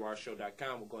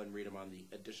mail@pwrshow.com. We'll go ahead and read them on the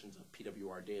editions of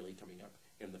PWR Daily coming up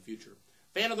in the future.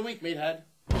 Fan of the week, Meathead.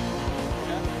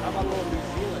 How about a little New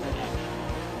Zealand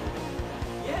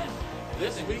action? Yeah.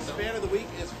 This week's fan of the week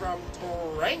is from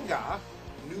Tauranga,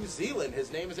 New Zealand.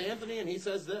 His name is Anthony, and he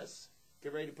says this.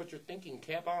 Get ready to put your thinking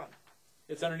cap on.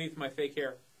 It's underneath my fake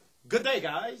hair. Good day,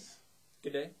 guys.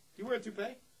 Good day. You wear a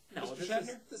toupee? No, Mr. this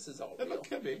Shatner? is all It real.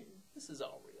 could be. This is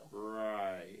all real.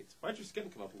 Right. Why'd your skin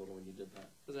come up a little when you did that?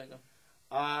 Does that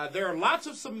go? There are lots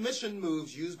of submission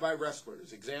moves used by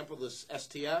wrestlers. Example, this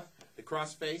STF, the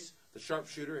crossface, the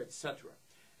sharpshooter, etc.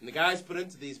 And the guys put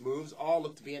into these moves all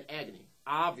look to be in agony.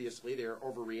 Obviously, they're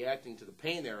overreacting to the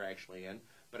pain they're actually in.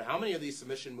 But how many of these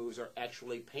submission moves are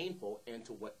actually painful, and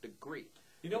to what degree?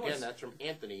 You know Again, what's, that's from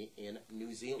Anthony in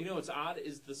New Zealand. you know what's odd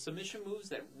is the submission moves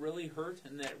that really hurt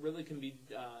and that really can be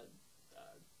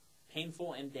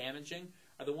painful and damaging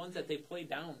are the ones that they play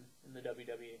down in the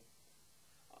WWE.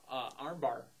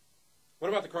 Armbar. What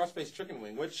about the crossface chicken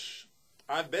wing, which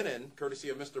I've been in, courtesy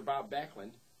of Mr. Bob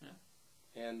Backlund. Yeah.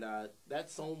 And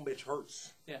that son bitch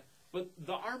hurts. Yeah, but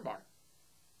the armbar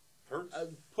Hurts.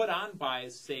 put on by,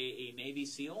 say, a Navy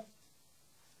SEAL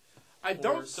I or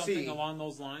don't something see... along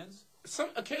those lines.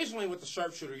 Occasionally with the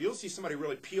sharpshooter, you'll see somebody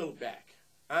really peeled back.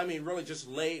 I mean, really just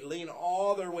lean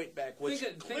all their weight back, which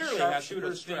think clearly has to put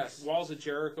sharpshooters, think stress. Walls of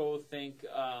Jericho, think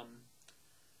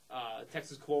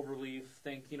Texas Cloverleaf,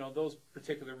 think those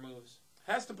particular moves.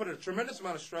 Has to put a tremendous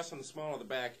amount of stress on the small of the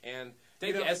back, and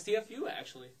Think STFU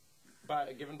actually.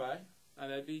 given by.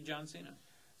 That'd be John Cena.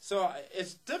 So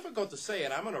it's difficult to say,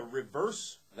 and I'm going to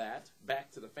reverse that back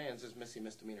to the fans as Missy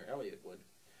Misdemeanor Elliott would.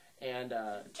 And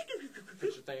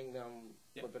picture thing,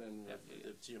 Yeah. flipping and Yeah.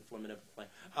 it's flipping it.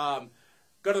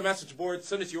 Go to the message board.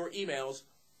 Send us your emails.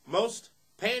 Most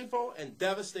painful and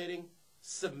devastating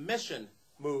submission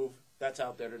move that's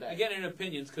out there today. Again, in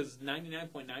opinions, because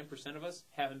 99.9% of us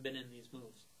haven't been in these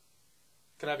moves.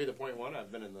 Can I be the point one?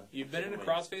 I've been in the. You've been in a wing.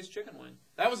 crossface chicken wing.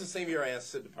 That was the same year I asked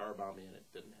Sid to powerbomb me, and it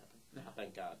didn't happen. No.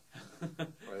 Thank God.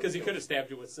 Because he could have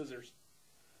stabbed you with scissors.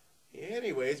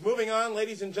 Anyways, moving on,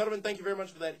 ladies and gentlemen, thank you very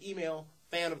much for that email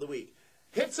fan of the week.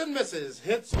 Hits and misses.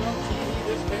 Hits from TV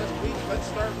this past week. Let's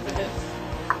start with the hits.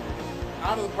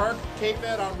 Out of the park,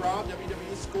 K-Fed on Raw,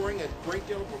 WWE scoring a great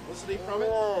deal of publicity from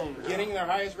it, getting their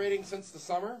highest rating since the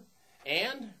summer,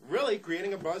 and really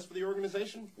creating a buzz for the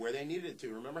organization where they needed it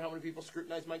to. Remember how many people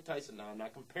scrutinized Mike Tyson? Now, I'm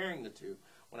not comparing the two.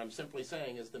 What I'm simply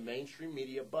saying is the mainstream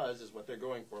media buzz is what they're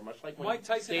going for, much like when Mike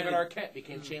Tyson David had- Arquette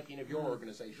became champion of your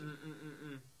organization.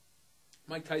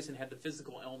 Mike Tyson had the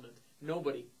physical element.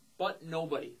 Nobody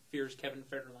fears Kevin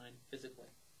Federline physically.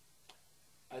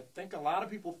 I think a lot of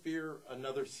people fear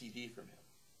another CD from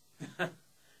him.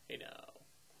 Hey, no.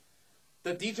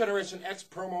 The D-Generation X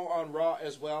promo on Raw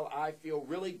as well, I feel,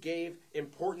 really gave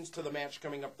importance to the match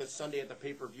coming up this Sunday at the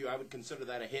pay-per-view. I would consider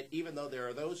that a hit, even though there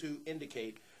are those who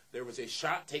indicate there was a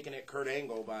shot taken at Kurt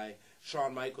Angle by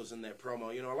Shawn Michaels in that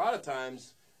promo. You know, a lot of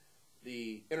times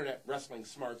the internet wrestling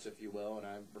smarts, if you will, and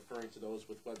I'm referring to those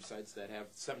with websites that have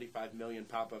 75 million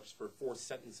pop-ups for 4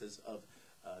 sentences of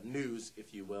news,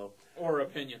 if you will. Or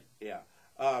opinion. Yeah.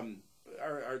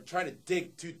 Are trying to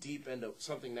dig too deep into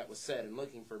something that was said and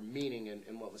looking for meaning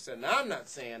in what was said. And I'm not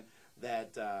saying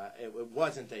that it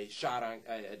wasn't a shot on,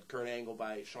 at Kurt Angle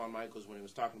by Shawn Michaels when he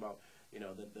was talking about, you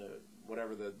know, the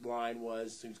whatever the line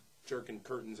was, seems jerking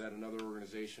curtains at another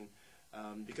organization.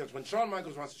 Because when Shawn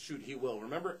Michaels wants to shoot, he will.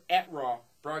 Remember, at Raw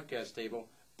broadcast table,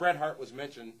 Bret Hart was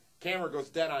mentioned. Camera goes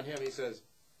dead on him. He says,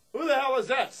 "Who the hell is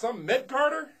that? Some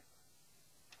mid-carder?"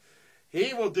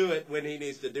 He will do it when he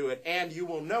needs to do it, and you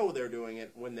will know they're doing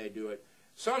it when they do it.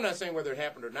 So I'm not saying whether it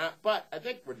happened or not, but I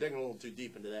think we're digging a little too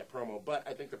deep into that promo. But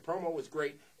I think the promo was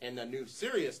great, and the new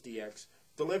Sirius DX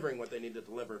delivering what they need to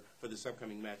deliver for this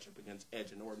upcoming matchup against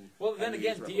Edge and Orton. Well, then and the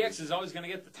again, Youth DX Revolution. is always going to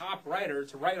get the top writer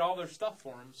to write all their stuff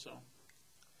for him, so.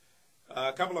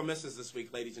 A couple of misses this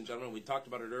week, ladies and gentlemen. We talked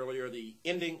about it earlier, the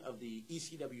ending of the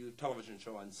ECW television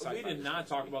show on Sci-Fi. We did not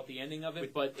talk about the ending of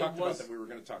it, but talked it was... about that we were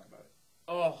going to talk about it.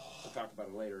 Oh, We'll talk about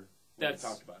it later. That's- We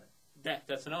talked about it.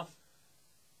 that's enough.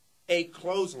 A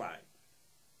clothesline.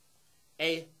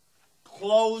 A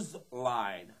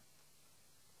clothesline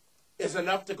is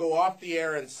enough to go off the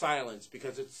air in silence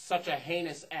because it's such a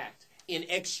heinous act in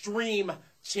extreme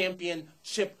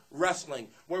championship wrestling,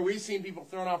 where we've seen people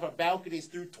thrown off of balconies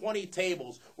through 20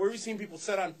 tables, where we've seen people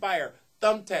set on fire,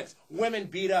 thumbtacks, women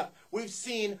beat up. We've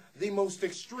seen the most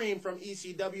extreme from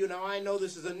ECW. Now, I know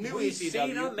this is a new We've ECW.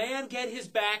 seen a man get his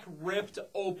back ripped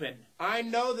open. I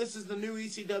know this is the new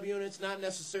ECW, and it's not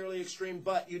necessarily extreme,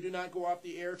 but you do not go off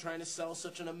the air trying to sell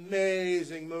such an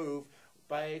amazing move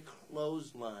by a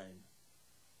clothesline.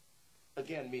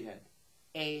 Again, Meathead.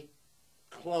 A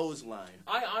clothesline.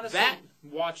 I honestly That-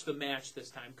 watched the match this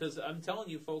time because I'm telling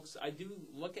you, folks, I do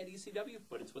look at ECW,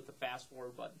 but it's with the fast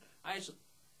forward button.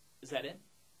 Is that it?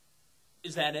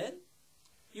 Is that it?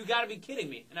 You got to be kidding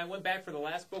me! And I went back for the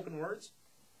last spoken words,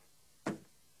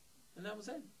 and that was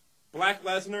it. Brock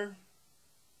Lesnar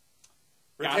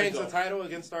Gotta retains go. the title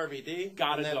against RVD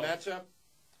Gotta in that go.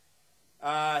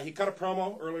 matchup. He cut a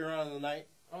promo earlier on in the night.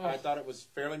 Oh. I thought it was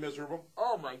fairly miserable.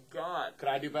 Oh my God! Could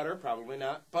I do better? Probably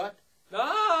not. But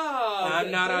Ah,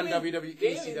 I'm not on Damon, WWE,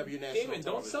 Damon, ECW National Damon, don't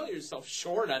Television. sell yourself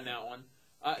short on that one,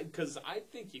 because I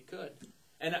think you could,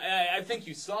 and I think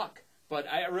you suck, but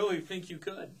I really think you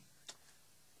could.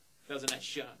 That was a nice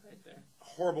shot right there.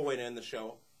 Horrible way to end the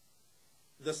show.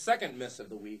 The second miss of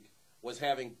the week was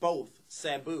having both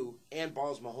Sabu and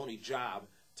Balls Mahoney job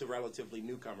to relatively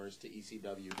newcomers to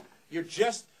ECW. You're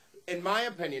just, in my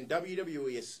opinion,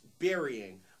 WWE is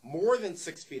burying more than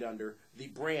 6 feet under the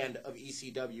brand of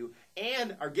ECW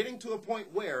and are getting to a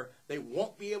point where they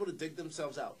won't be able to dig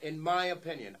themselves out. In my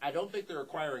opinion, I don't think they're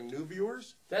acquiring new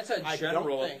viewers. That's a I don't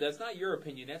general. think- That's not your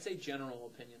opinion. That's a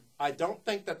general opinion. I don't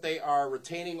think that they are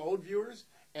retaining old viewers.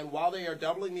 And while they are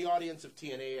doubling the audience of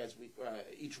TNA as we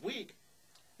each week,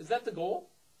 Is that the goal?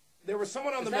 there was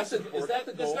someone on Is the that message the- board. is that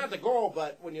the goal? That's not the goal,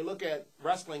 but when you look at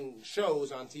wrestling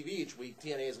shows on TV each week,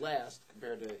 TNA is last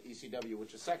compared to ECW,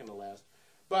 which is second to last.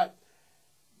 But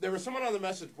there was someone on the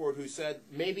message board who said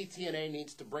maybe TNA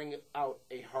needs to bring out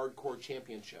a hardcore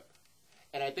championship.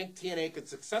 And I think TNA could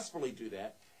successfully do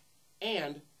that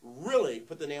and really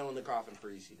put the nail in the coffin for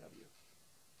ECW.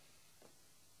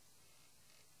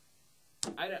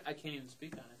 I can't even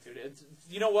speak on it, dude. It's,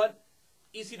 you know what?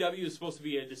 ECW is supposed to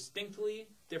be a distinctly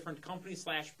different company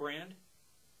 / brand.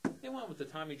 They went with the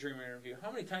Tommy Dreamer interview.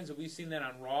 How many times have we seen that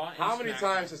on Raw? And How many SmackDown?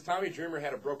 times has Tommy Dreamer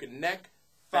had a broken neck,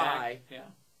 thigh, Yeah.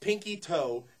 pinky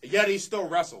toe, yet he still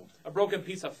wrestled? A broken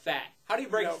piece of fat. How do you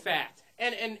break You know, fat?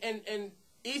 And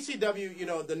ECW, you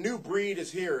know, the new breed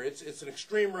is here. It's an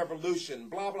extreme revolution.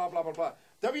 Blah blah blah blah blah.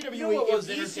 WWE, You know what was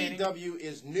if entertaining? ECW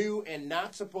is new and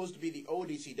not supposed to be the old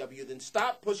ECW, then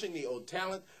stop pushing the old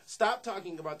talent. Stop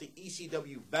talking about the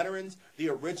ECW veterans, the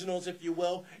originals, if you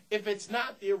will. If it's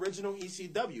not the original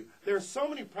ECW, there are so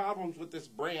many problems with this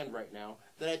brand right now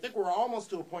that I think we're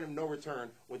almost to a point of no return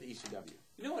with ECW.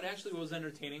 You know what actually was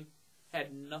entertaining?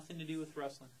 Had nothing to do with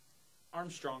wrestling.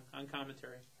 Armstrong on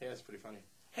commentary. Yeah, it's pretty funny.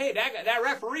 Hey, that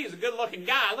referee is a good-looking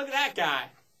guy. Look at that guy.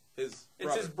 It's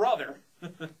his brother.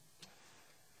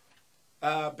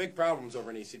 Big problems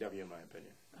over in ECW, in my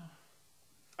opinion.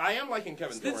 I am liking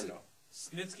Kevin Thorne, though.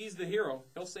 Snitsky's the hero.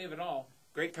 He'll save it all.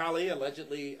 Great Khali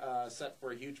allegedly set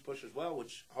for a huge push as well,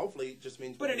 which hopefully just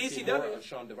means But we in can see ECW more of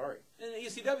Sean Daivari. In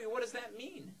ECW, what does that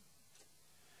mean?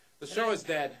 The show is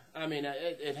dead. I mean,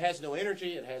 it has no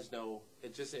energy. It has no.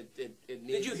 It just it needs.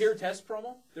 Did you hear Test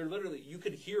promo? They're literally, you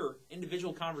could hear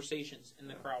individual conversations in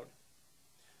the crowd.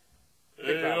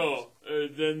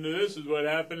 Then this is what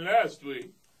happened last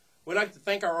week. We'd like to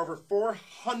thank our over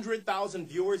 400,000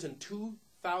 viewers in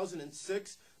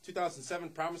 2006. 2007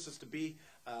 promises to be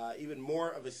even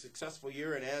more of a successful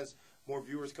year, and as more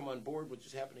viewers come on board, which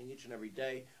is happening each and every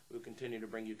day, we'll continue to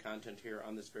bring you content here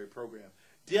on this very program.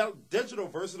 Digital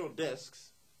versatile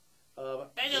discs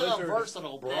of Blizzard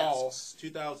versatile Brawl discs.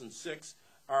 2006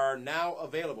 are now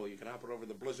available. You can hop over to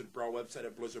the Blizzard Brawl website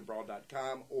at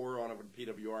blizzardbrawl.com or on over to the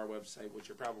PWR website, which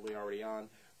you're probably already on,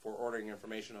 for ordering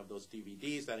information of those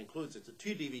DVDs. That includes, it's a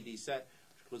 2-DVD set,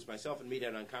 which includes myself and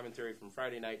Meathead on commentary from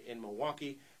Friday night in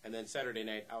Milwaukee, and then Saturday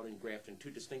night out in Grafton.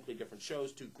 2 distinctly different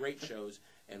shows, 2 great shows,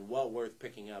 and well worth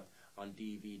picking up on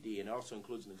DVD. And it also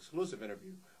includes an exclusive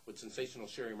interview with sensational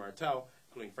Sherry Martel,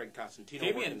 including Fred Costantino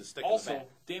working the stick in the back.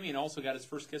 Damien also got his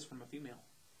first kiss from a female.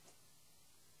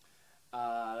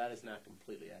 That is not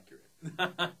completely accurate.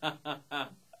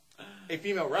 A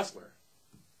female wrestler.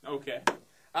 Okay.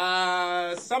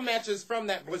 Some matches from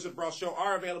that Blizzard Brawl show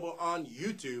are available on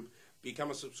YouTube.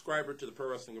 Become a subscriber to the Pro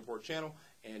Wrestling Report channel,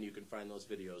 and you can find those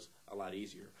videos a lot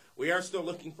easier. We are still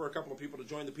looking for a couple of people to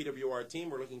join the PWR team.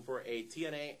 We're looking for a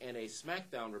TNA and a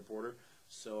SmackDown reporter.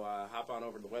 So hop on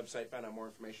over to the website, find out more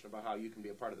information about how you can be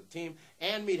a part of the team.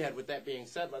 And Meathead, with that being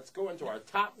said, let's go into our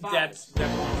top 5. That's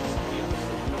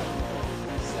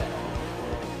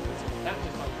Not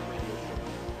just on the radio show.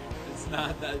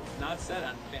 It's not said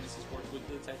on Fantasy Sports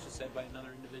Weekly. It's actually said by another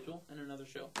individual in another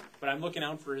show. But I'm looking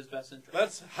out for his best interest.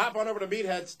 Let's hop on over to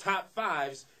Meathead's top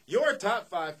 5s. Your top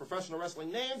 5 professional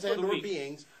wrestling names and or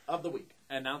beings of the week.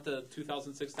 And not the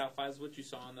 2006 top 5s, which you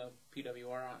saw on the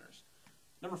PWR honors.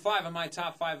 Number 5 on my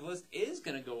top 5 list is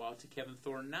going to go out to Kevin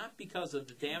Thorne, not because of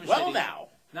the damage.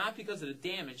 Not because of the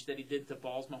damage that he did to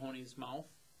Balls Mahoney's mouth,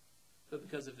 but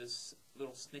because of his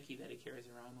little snicky that he carries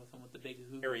around with him with the big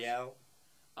hoop. Ariel.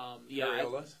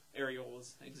 Areolas.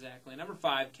 Areolas, exactly. Number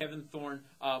 5, Kevin Thorne,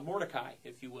 Mordecai,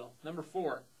 if you will. Number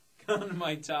 4, coming to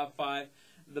my top 5.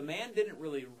 The man didn't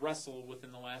really wrestle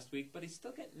within the last week, but he's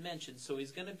still getting mentioned, so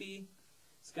he's gonna be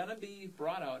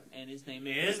brought out, and his name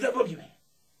is the Boogeyman.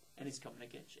 And he's coming to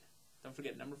get you. Don't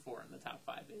forget, number 4 in the top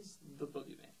 5 is the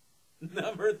Boogeyman.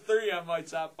 Number 3 on my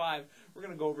top 5, we're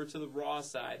going to go over to the Raw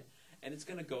side, and it's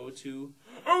going to go to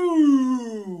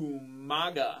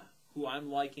Maga, who I'm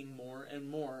liking more and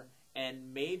more,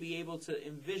 and may be able to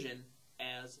envision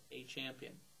as a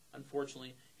champion.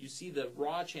 Unfortunately, you see the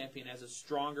Raw champion as a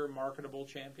stronger, marketable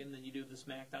champion than you do the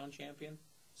SmackDown champion.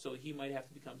 So he might have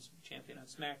to become champion on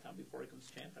SmackDown before he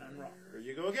becomes champion on Raw. There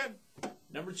you go again.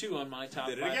 Number 2 on my top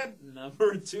 5. Did it again.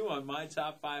 Number 2 on my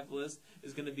top 5 list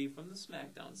is going to be from the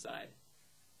SmackDown side,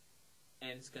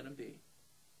 and it's going to be.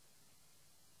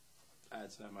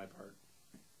 That's not my part.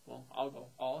 Well, I'll go.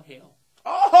 All hail.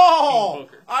 Oh! King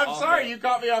Booker. I'm All sorry, hail. you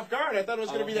caught me off guard. I thought it was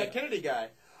going to All be that hail. Kennedy guy.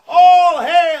 All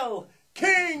hail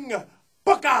King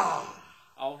Booker!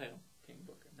 All hail King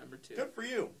Booker. Number 2. Good for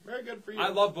you. Very good for you. I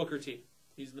love Booker T.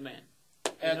 He's the man.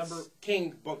 That's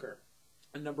King Booker.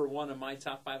 And number 1 on my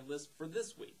top 5 list for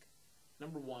this week.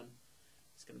 Number 1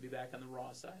 is going to be back on the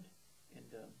Raw side, and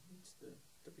it's the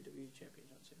WWE Champion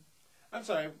John Cena. I'm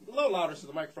sorry, a little louder so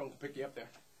the microphone can pick you up there.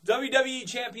 WWE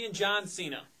Champion John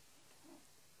Cena,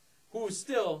 who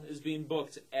still is being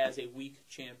booked as a weak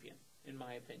champion, in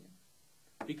my opinion.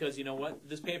 Because you know what?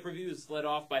 This pay-per-view is led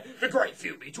off by The great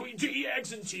feud between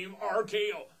DX and Team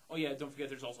RKO. Oh, yeah, don't forget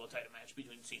there's also a title match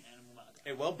between Cena and Umaga.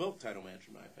 A well-built title match,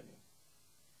 in my opinion.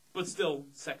 But still,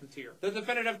 second tier. The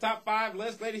definitive top 5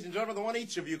 list, ladies and gentlemen, the one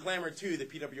each of you clamored to the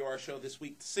PWR show this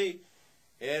week to see.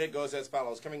 And it goes as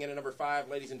follows. Coming in at number 5,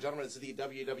 ladies and gentlemen, is the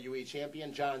WWE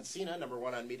Champion, John Cena, number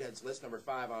 1 on Meathead's list, number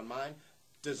 5 on mine.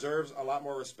 Deserves a lot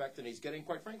more respect than he's getting.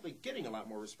 Quite frankly, getting a lot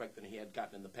more respect than he had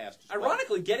gotten in the past as well.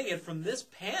 Ironically, getting it from this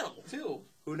panel, too.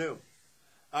 Who knew?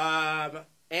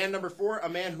 And number 4, a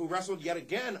man who wrestled yet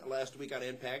again last week on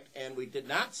Impact, and we did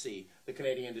not see the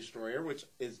Canadian Destroyer, which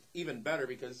is even better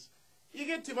because you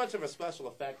get too much of a special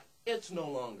effect, it's no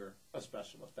longer a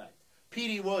special effect.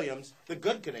 P.D. Williams, the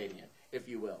good Canadian, if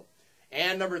you will.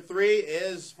 And number 3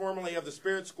 is formerly of the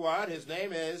Spirit Squad. His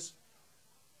name is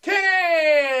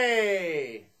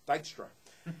King Dykstra.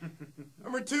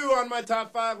 Number 2 on my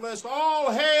top 5 list,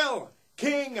 all hail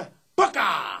King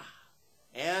Booker.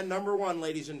 And number 1,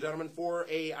 ladies and gentlemen, for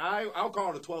I'll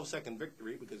call it a 12-second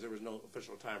victory because there was no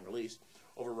official time released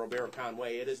over Roberto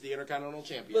Conway. It is the Intercontinental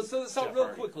Champion. Let's throw this out Jeff real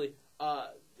Hardy. quickly.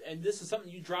 And this is something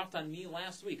you dropped on me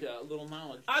last week, a little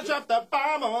knowledge. I dropped the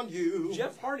bomb on you.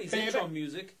 Jeff Hardy's Baby. intro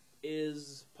music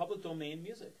is public domain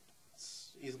music.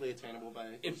 It's easily attainable by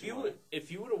If you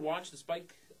would have watched the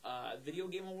Spike Video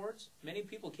Game Awards, many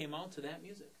people came out to that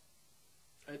music.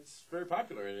 It's very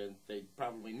popular, and they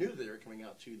probably knew they were coming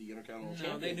out to the Intercontinental No,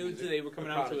 Champion. they knew music. they were coming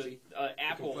The out to Prodigy. an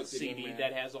Apple Conflicted young CD man.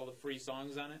 that has all the free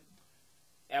songs on it.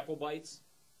 Apple Bites.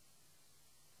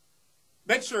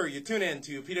 Make sure you tune in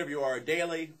to PWR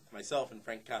Daily with myself and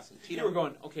Frank Cosentino. You were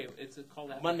going, okay, it's called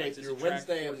Apple Monday Bites. It's through a track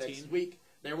Wednesday of 14. next week.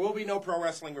 There will be no Pro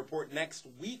Wrestling Report next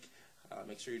week.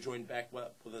 Make sure you join back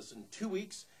with us in 2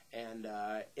 weeks. And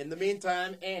in the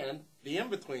meantime, and the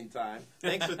in-between time,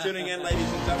 thanks for tuning in, ladies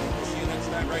and gentlemen. We'll see you next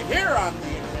time right here on the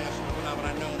international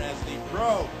phenomenon known as the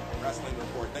Pro Wrestling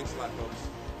Report. Thanks a lot,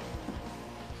 folks.